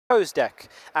deck,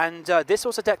 and this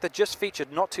was a deck that just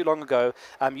featured not too long ago.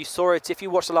 You saw it if you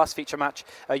watched the last feature match.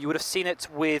 You would have seen it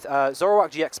with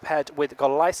ZOROARK GX paired with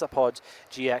GOLISOPOD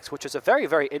GX, which is a very,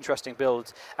 very interesting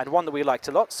build and one that we liked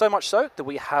a lot. So much so that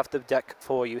we have the deck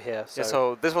for you here. So, yeah,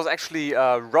 so this was actually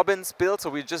Robin's build. So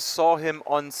we just saw him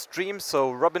on stream.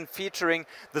 So Robin featuring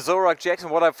the ZOROARK GX,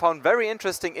 and what I found very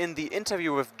interesting in the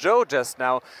interview with Joe just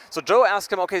now. So Joe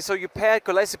asked him, okay, so you paired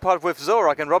GOLISOPOD with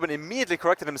ZOROARK, and Robin immediately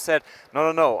corrected him and said,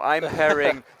 no, I'm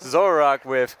pairing ZOROARK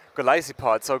with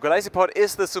GOLISOPOD. So GOLISOPOD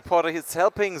is the supporter. He's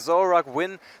helping ZOROARK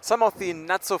win some of the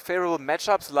not so favorable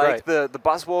matchups, like the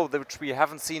Buzz War, which we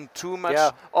haven't seen too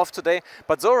much of today.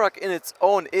 But ZOROARK in its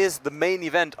own is the main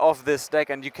event of this deck,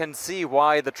 and you can see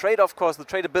why. The trade, of course, the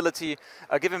trade ability,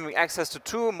 giving him access to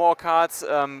 2 more cards.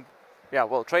 Yeah,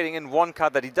 well, trading in 1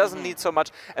 card that he doesn't need so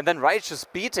much, and then Righteous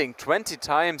Beating 20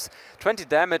 times, 20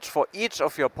 damage for each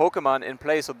of your Pokemon in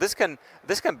play. So this can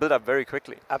build up very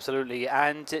quickly. Absolutely,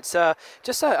 and it's I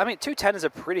mean, 210 is a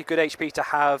pretty good HP to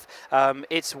have.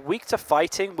 It's weak to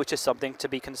fighting, which is something to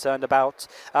be concerned about,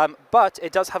 but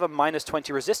it does have a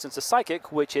 -20 resistance to Psychic,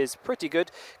 which is pretty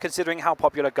good considering how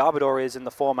popular Garbodor is in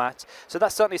the format. So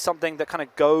that's certainly something that kind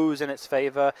of goes in its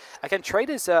favor. Again, trade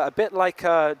is a bit like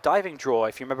Diving Draw,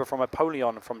 if you remember from Apollyon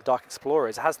from Dark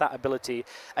Explorers. It has that ability.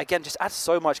 Again, just adds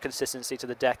so much consistency to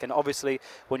the deck, and obviously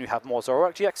when you have more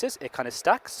ZOROARK GXs, it kind of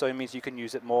stacks, so it means you can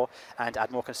use it more and add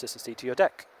more consistency to your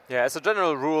deck. Yeah, as a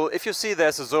general rule, if you see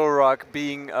there's a ZOROARK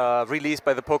being released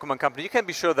by the Pokemon Company, you can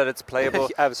be sure that it's playable.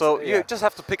 So you just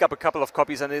have to pick up a couple of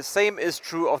copies, and the same is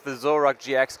true of the ZOROARK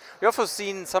GX. We've also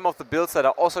seen some of the builds that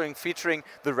are also featuring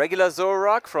the regular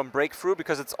ZOROARK from Breakthrough,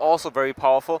 because it's also very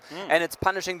powerful, and it's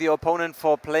punishing the opponent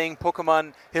for playing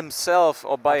Pokemon himself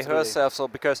or by herself, so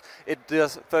because it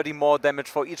does 30 more damage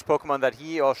for each Pokemon that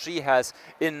he or she has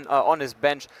in on his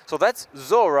bench. So that's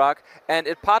ZOROARK, and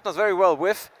it partners very well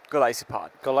with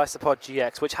GOLISOPOD. GOLISOPOD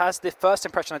GX, which has the first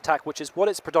impression attack, which is what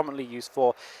it's predominantly used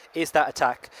for, is that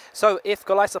attack. So if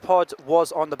GOLISOPOD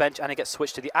was on the bench and it gets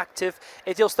switched to the active,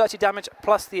 it deals 30 damage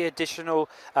plus the additional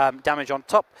damage on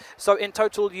top. So in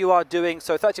total you are doing,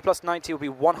 so 30 plus 90 will be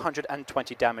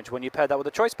 120 damage. When you pair that with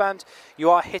a Choice Band, you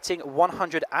are hitting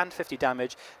 150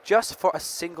 damage just for a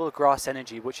single Grass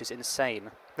Energy, which is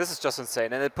insane. This is just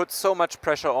insane, and it puts so much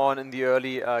pressure on in the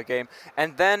early game.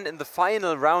 And then in the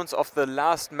final rounds of the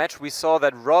last match, we saw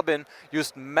that Robin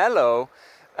used Mellow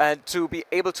and to be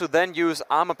able to then use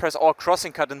Armor Press or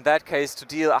Crossing Cut in that case to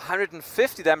deal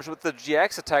 150 damage with the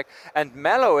GX attack. And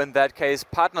Mellow in that case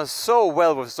partners so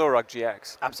well with ZOROARK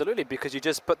GX. Absolutely, because you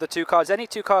just put the 2 cards, any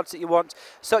 2 cards that you want,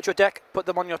 search your deck, put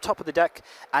them on your top of the deck,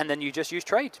 and then you just use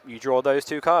trade. You draw those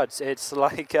 2 cards. It's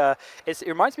like, it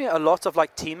reminds me a lot of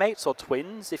like Teammates or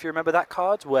Twins, if you remember that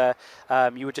card, where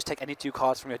you would just take any 2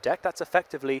 cards from your deck. That's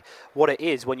effectively what it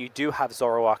is when you do have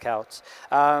ZOROARK out.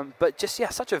 But just, yeah,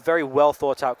 such a very well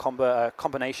thought out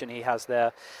combination he has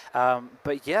there.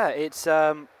 But yeah, it's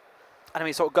and I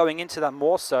mean, sort of going into that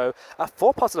more so,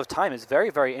 4 Puzzle of Time is very,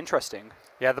 very interesting.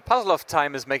 Yeah, the Puzzle of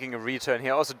Time is making a return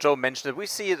here. Also, Joe mentioned it. We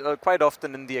see it quite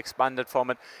often in the expanded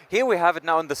format. Here we have it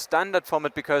now in the standard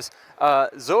format because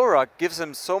ZOROARK gives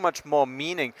him so much more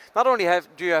meaning. Not only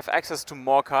do you have access to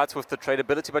more cards with the trade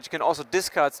ability, but you can also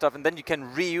discard stuff, and then you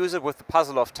can reuse it with the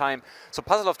Puzzle of Time. So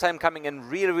Puzzle of Time coming in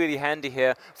really, really handy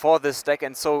here for this deck.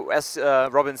 And so, as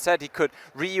Robin said, he could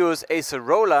reuse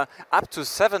Acerola up to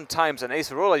 7 times. And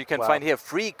Acerola, you can find here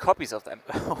 3 copies of them.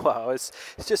 Wow, it's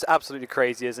just absolutely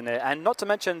crazy, isn't it? And not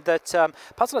to mention that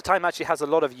Puzzle of Time actually has a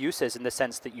lot of uses in the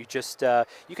sense that you just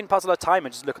you can Puzzle of Time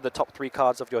and just look at the top 3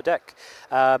 cards of your deck,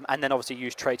 and then obviously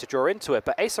use trade to draw into it.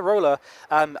 But Acerola,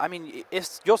 I mean,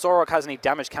 if your ZOROARK has any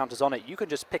damage counters on it, you can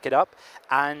just pick it up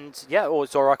and, yeah, or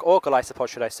ZOROARK or GOLISOPOD,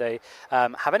 should I say,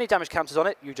 have any damage counters on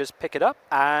it, you just pick it up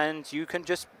and you can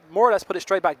just more or less put it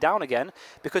straight back down again,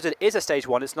 because it is a stage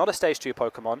 1, it's not a stage 2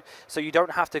 Pokemon, so you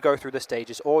don't have to go through the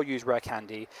stages or use Rare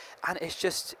Candy, and it's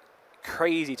just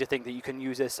crazy to think that you can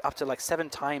use this up to like 7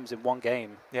 times in one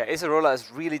game. Yeah, Acerola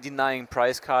is really denying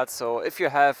prize cards, so if you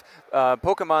have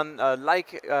Pokemon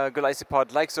like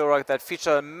GOLISOPOD, like ZOROARK, that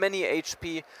feature many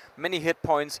HP, many hit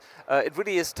points, it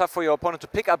really is tough for your opponent to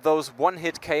pick up those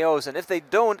one-hit KOs, and if they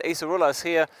don't, Acerola is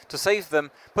here to save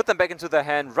them, put them back into their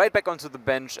hand, right back onto the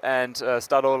bench, and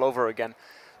start all over again.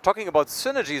 Talking about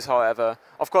synergies, however,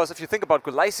 of course, if you think about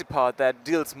GOLISOPOD that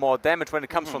deals more damage when it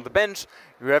comes from the bench,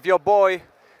 you have your boy,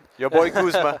 Your boy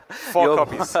Guzma, 4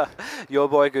 copies. Your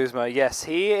boy Guzma, yes,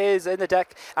 he is in the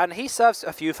deck, and he serves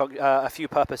a few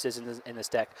purposes in this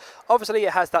deck. Obviously,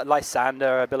 it has that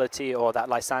Lysander ability or that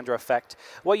Lysander effect,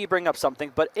 where you bring up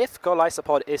something. But if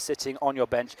Golisopod is sitting on your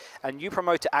bench and you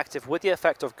promote to active with the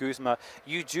effect of Guzma,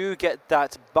 you do get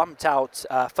that bumped out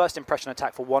first impression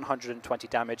attack for 120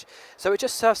 damage. So it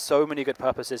just serves so many good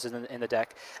purposes in the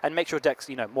deck, and makes your decks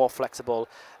more flexible.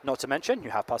 Not to mention,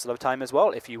 you have Puzzle of Time as well.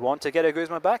 If you want to get a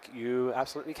Guzma back, you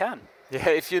absolutely can. Yeah,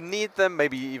 if you need them,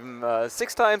 maybe even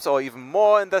 6 times or even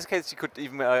more. In this case, you could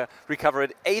even recover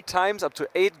it 8 times, up to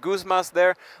 8 Guzmas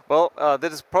there. Well, that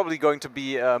is probably going to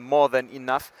be more than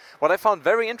enough. What I found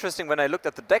very interesting when I looked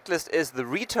at the deck list is the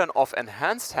return of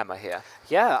Enhanced Hammer here.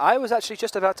 Yeah, I was actually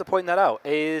just about to point that out,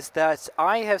 is that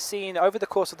I have seen over the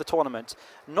course of the tournament,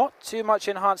 not too much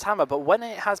Enhanced Hammer, but when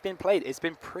it has been played, it's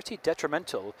been pretty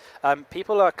detrimental.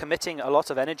 People are committing a lot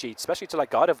of energy, especially to like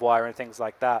Guard of Wire and things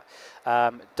like that.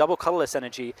 Double colorless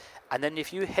energy, and then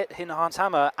if you hit Enhanced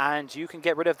Hammer and you can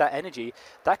get rid of that energy,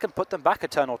 that can put them back a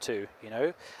turn or two,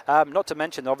 not to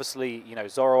mention, obviously,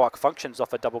 ZOROARK functions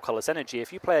off a double colorless energy.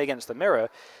 If you play against the mirror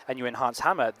and you Enhance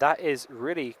Hammer, that is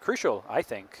really crucial, I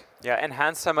think. Yeah,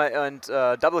 Enhanced Hammer and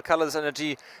double colorless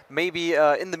energy. Maybe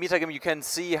in the metagame you can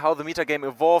see how the metagame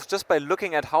evolves just by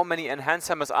looking at how many Enhanced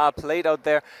Hammers are played out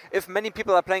there. If many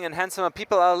people are playing Enhanced Hammer,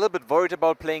 people are a little bit worried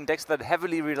about playing decks that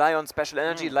heavily rely on special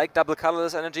energy, like double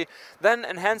colorless energy. Then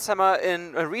Enhanced Hammer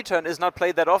in return is not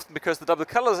played that often because the double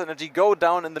colorless energy go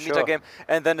down in the metagame,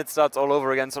 and then it starts all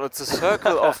over again. So it's a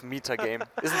circle of metagame.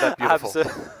 Isn't that beautiful?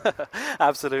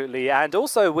 Absolutely. And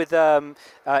also with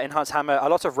Enhanced Hammer, a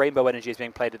lot of rainbow energy is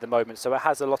being played at the moment, so it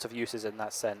has a lot of uses in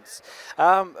that sense.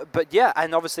 But yeah,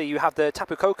 and obviously you have the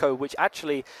Tapu Koko, which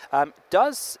actually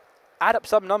does add up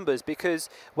some numbers, because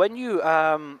when you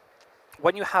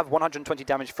have 120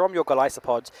 damage from your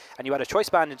Golisopod and you add a Choice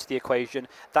Band into the equation,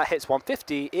 that hits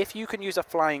 150. If you can use a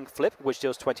Flying Flip, which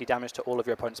deals 20 damage to all of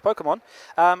your opponent's Pokemon,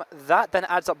 that then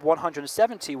adds up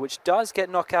 170, which does get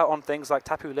knockout on things like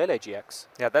Tapu Lele GX.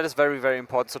 Yeah, that is very, very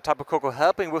important. So Tapu Koko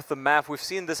helping with the math. We've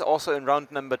seen this also in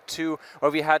round number 2,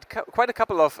 where we had quite a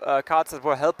couple of cards that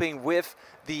were helping with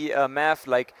the math,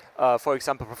 like, for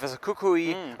example, Professor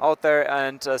Kukui out there,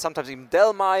 and sometimes even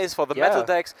Delmise for the metal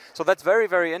decks. So that's very,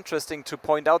 very interesting to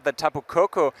point out that Tapu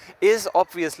Koko is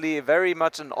obviously very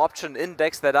much an option in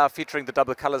decks that are featuring the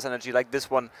double colors energy, like this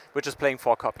one, which is playing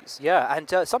 4 copies. Yeah,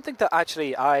 and something that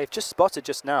actually I've just spotted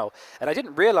just now, and I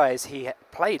didn't realize he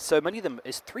played so many of them,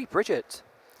 is 3 Bridget.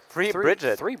 3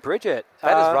 Bridget. 3 Bridget.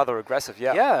 That is rather aggressive,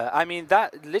 yeah. Yeah, I mean,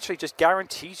 that literally just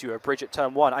guarantees you a Bridget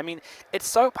turn 1. I mean, it's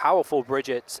so powerful,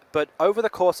 Bridget, but over the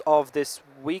course of this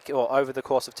week, or over the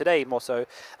course of today more so,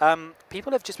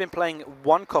 people have just been playing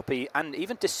 1 copy, and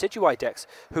even Decidueye decks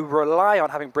who rely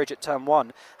on having Bridget turn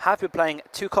 1 have been playing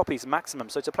 2 copies maximum.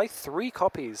 So to play 3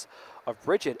 copies of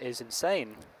Bridget is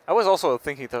insane. I was also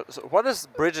thinking, so what is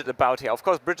Bridget about here? Of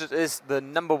course, Bridget is the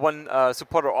 #1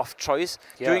 supporter of choice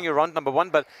during your round number 1,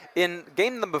 but in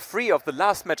game number 3 of the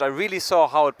last match, I really saw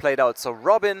how it played out. So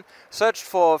Robin searched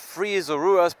for 3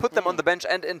 Zoruas, put them on the bench,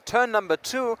 and in turn number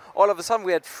 2, all of a sudden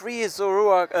we had 3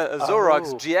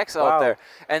 ZOROARKs GX out there.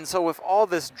 And so with all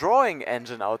this drawing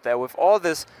engine out there, with all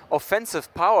this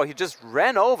offensive power, he just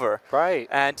ran over. Right.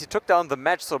 And he took down the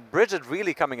match, so Bridget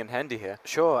really coming in handy here.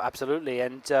 Sure, absolutely.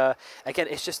 And again,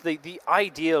 it's just the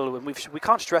ideal, and we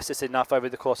can't stress this enough over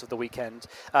the course of the weekend,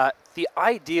 the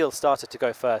ideal starter to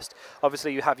go first.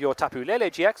 Obviously, you have your Tapu Lele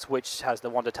GX, which has the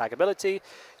Wonder Tag ability.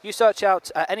 You search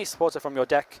out any supporter from your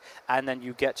deck, and then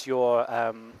you get your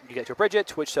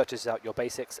Bridget, which searches out your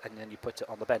basics, and then you put it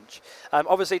on the bench.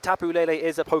 Obviously, Tapu Lele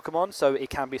is a Pokemon, so it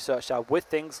can be searched out with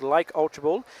things like Ultra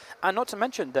Ball, and not to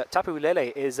mention that Tapu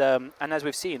Lele is, and as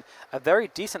we've seen, a very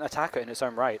decent attacker in its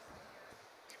own right.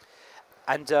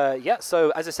 And yeah,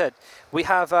 so as I said, we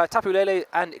have Tapu Lele,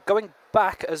 and going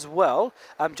back as well,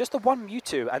 just the 1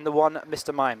 Mewtwo and the 1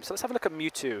 Mr. Mime. So let's have a look at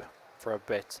Mewtwo for a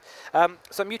bit.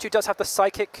 So Mewtwo does have the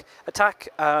Psychic attack,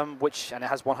 and it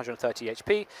has 130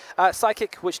 HP.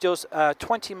 Psychic, which deals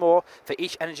 20 more for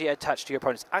each energy attached to your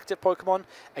opponent's active Pokemon.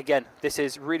 Again, this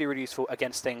is really, really useful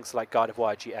against things like Guard of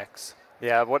Wire GX.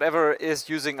 Yeah, whatever is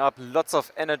using up lots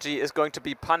of energy is going to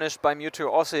be punished by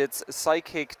Mewtwo. Also, its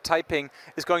Psychic typing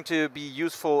is going to be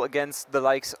useful against the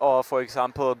likes of, for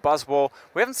example, Buzzwole.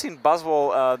 We haven't seen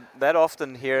Buzzwole that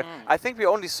often here. I think we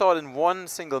only saw it in 1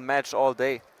 single match all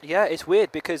day. Yeah, it's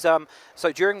weird because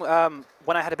so during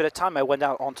when I had a bit of time, I went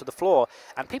out onto the floor,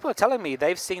 and people are telling me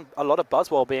they've seen a lot of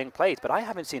Buzzwole being played, but I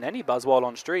haven't seen any Buzzwole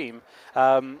on stream.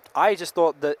 I just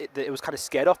thought that it was kind of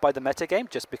scared off by the metagame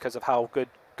just because of how good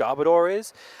Garbodor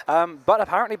is. But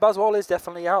apparently Buzzwole is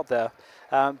definitely out there.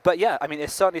 But yeah, I mean, it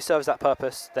certainly serves that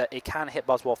purpose that it can hit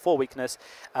Buzzwole for weakness.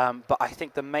 But I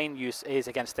think the main use is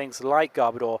against things like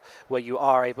Garbodor, where you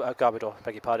are able, Garbodor,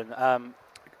 beg your pardon,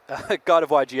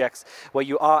 Gardevoir GX, where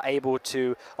you are able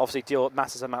to obviously deal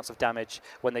massive amounts of damage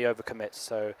when they overcommit.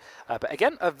 So, but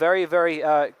again, a very, very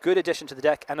good addition to the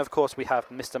deck. And of course, we have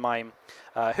Mr. Mime.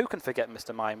 Who can forget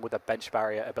Mr. Mime with a bench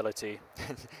barrier ability?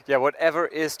 Yeah, whatever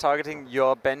is targeting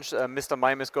your bench, Mr.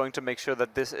 Mime is going to make sure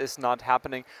that this is not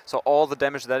happening. So all the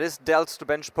damage that is dealt to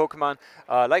bench Pokemon,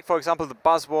 like for example the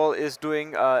Buzzwole is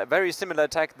doing a very similar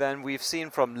attack than we've seen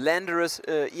from Landorus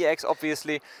EX,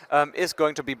 obviously, is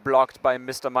going to be blocked by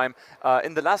Mr. Mime.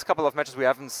 In the last couple of matches we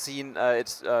haven't seen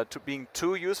it being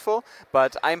too useful,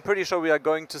 but I'm pretty sure we are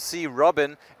going to see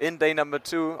Robin in day number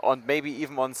 2, or maybe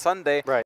even on Sunday, right,